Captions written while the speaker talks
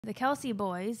The Kelce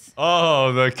boys.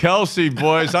 Oh, the Kelce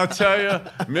boys. I'll tell you,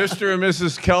 Mr. and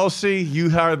Mrs. Kelce,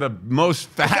 you are the most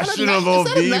fashionable.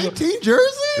 Is that a 19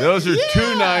 jersey? Those are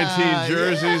two 19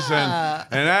 jerseys. Yeah.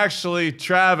 And actually,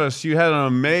 Travis, you had an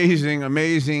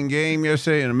amazing game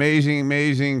yesterday, an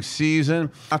amazing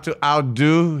season. Not to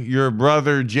outdo your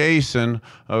brother Jason,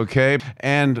 okay?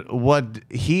 And what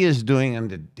he is doing on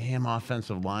the damn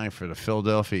offensive line for the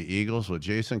Philadelphia Eagles with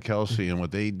Jason Kelce and what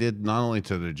they did not only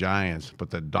to the Giants, but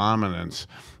the dominance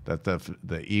that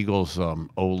the Eagles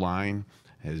O-line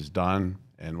has done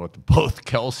and what both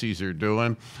Kelces are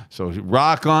doing. So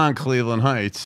rock on, Cleveland Heights.